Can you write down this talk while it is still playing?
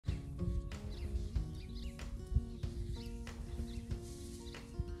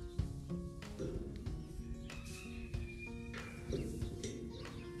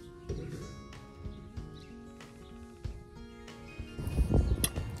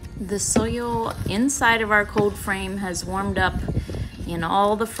The soil inside of our cold frame has warmed up and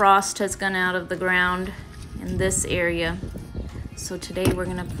all the frost has gone out of the ground in this area. So today we're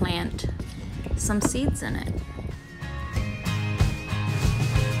gonna plant some seeds in it.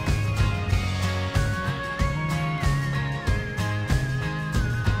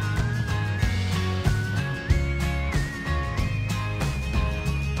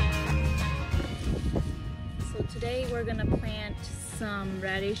 So today we're gonna plant some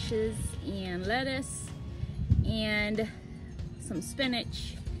radishes and lettuce and some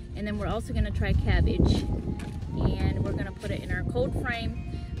spinach, and then we're also going to try cabbage, and we're going to put it in our cold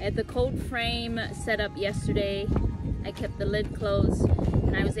frame. I had the cold frame set up yesterday. I kept the lid closed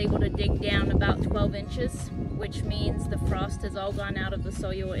and I was able to dig down about 12 inches, which means the frost has all gone out of the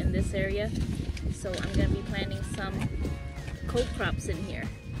soil in this area. So I'm going to be planting some cold crops in here.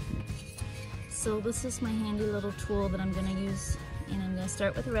 So this is my handy little tool that I'm going to use, and I'm going to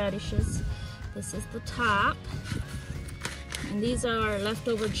start with radishes. This is the top. And these are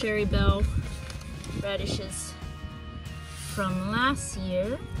leftover cherry bell radishes from last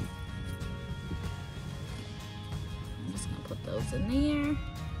year. I'm just gonna put those in there.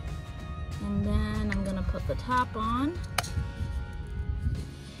 And then I'm gonna put the top on.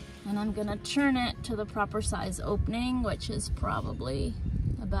 And I'm gonna turn it to the proper size opening, which is probably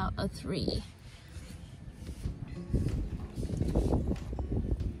about a 3.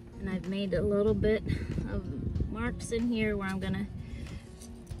 And I've made a little bit of marks in here where I'm gonna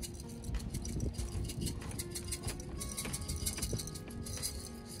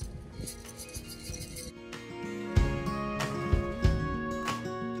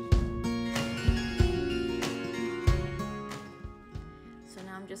So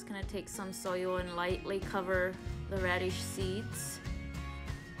now I'm just gonna take some soil and lightly cover the radish seeds.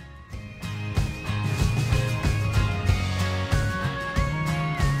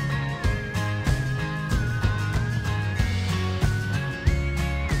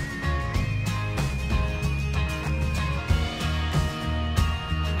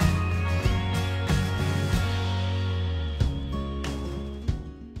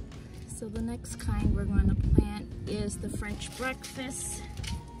 So the next kind we're going to plant is the French breakfast.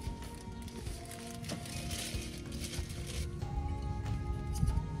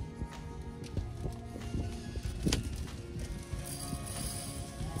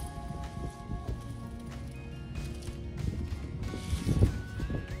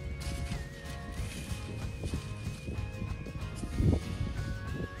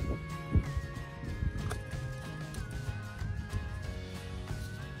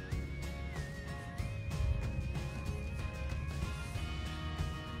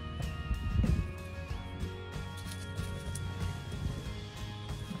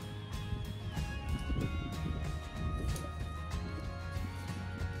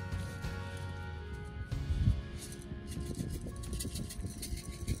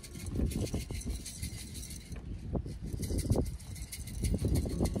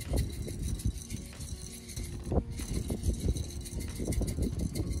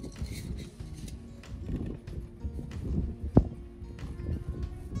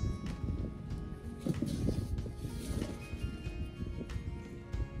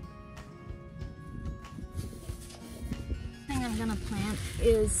 I'm gonna plant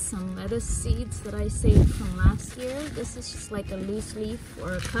is some lettuce seeds that I saved from last year. This is just like a loose leaf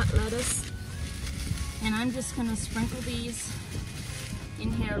or a cut lettuce, and I'm just gonna sprinkle these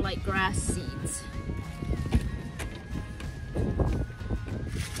in here like grass seeds.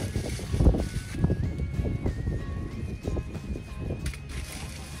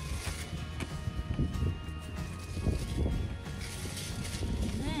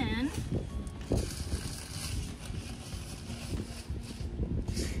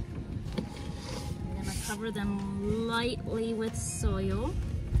 Cover them lightly with soil.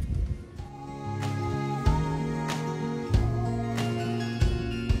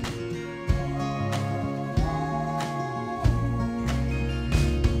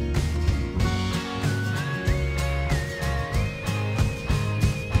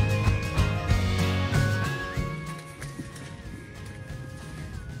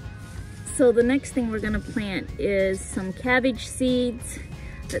 So the next thing we're going to plant is some cabbage seeds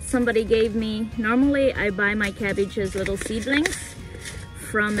that somebody gave me. Normally I buy my cabbage as little seedlings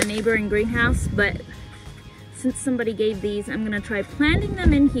from a neighboring greenhouse, but since somebody gave these, I'm gonna try planting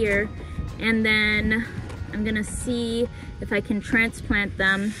them in here, and then I'm gonna see if I can transplant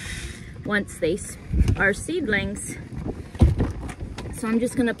them once they are seedlings. So I'm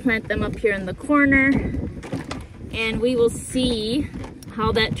just gonna plant them up here in the corner, and we will see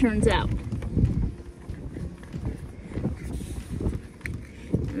how that turns out.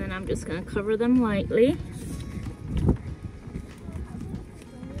 And then And I'm just gonna cover them lightly.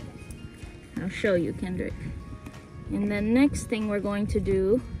 I'll show you, Kendrick. And then next thing we're going to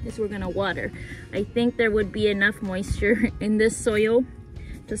do is we're gonna water. I think there would be enough moisture in this soil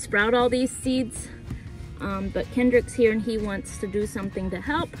to sprout all these seeds. But Kendrick's here and he wants to do something to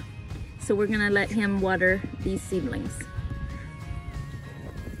help. So we're gonna let him water these seedlings.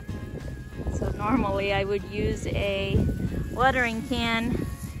 So normally I would use a watering can,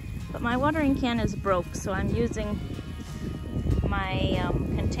 but my watering can is broke, so I'm using my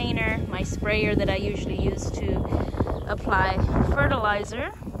container, my sprayer that I usually use to apply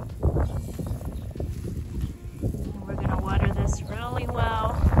fertilizer. And we're gonna water this really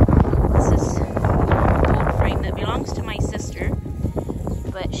well. This is an old frame that belongs to my sister,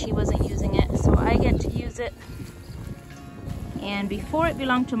 but she wasn't using it, so I get to use it. And before it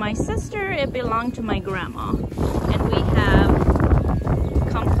belonged to my sister, it belonged to my grandma. And we have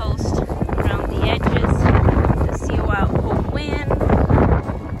compost around the edges to seal out cold wind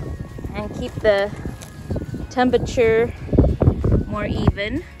and keep the temperature more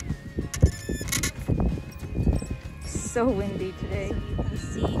even. So windy today. So you can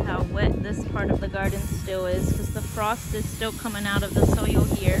see how wet this part of the garden still is because the frost is still coming out of the soil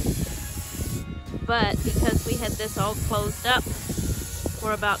here. But because we had this all closed up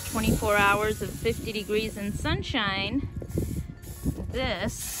for about 24 hours of 50 degrees and sunshine,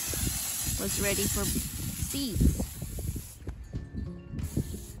 this was ready for seeds.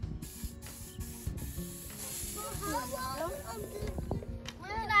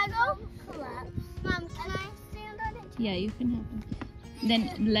 Where did I go? Collapse. Mom, can I stand on it? Yeah, you can have them.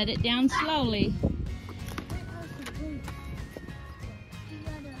 Then let it down slowly.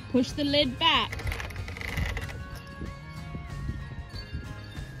 Push the lid back.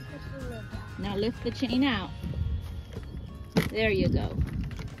 Now lift the chain out. There you go.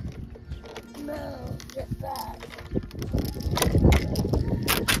 No, get back.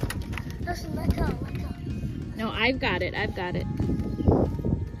 Listen, let go, let go. No, I've got it, I've got it.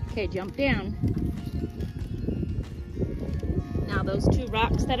 Okay, jump down. Now those two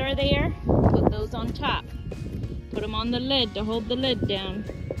rocks that are there, put those on top. Put them on the lid to hold the lid down.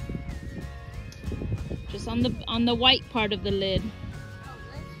 Just on the white part of the lid.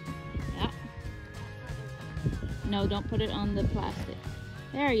 Yeah. No, don't put it on the plastic.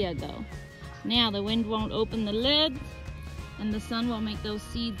 There you go. Now the wind won't open the lid and the sun will make those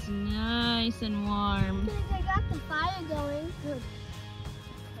seeds nice and warm. I got the fire going.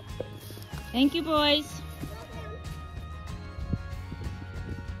 Thank you, boys.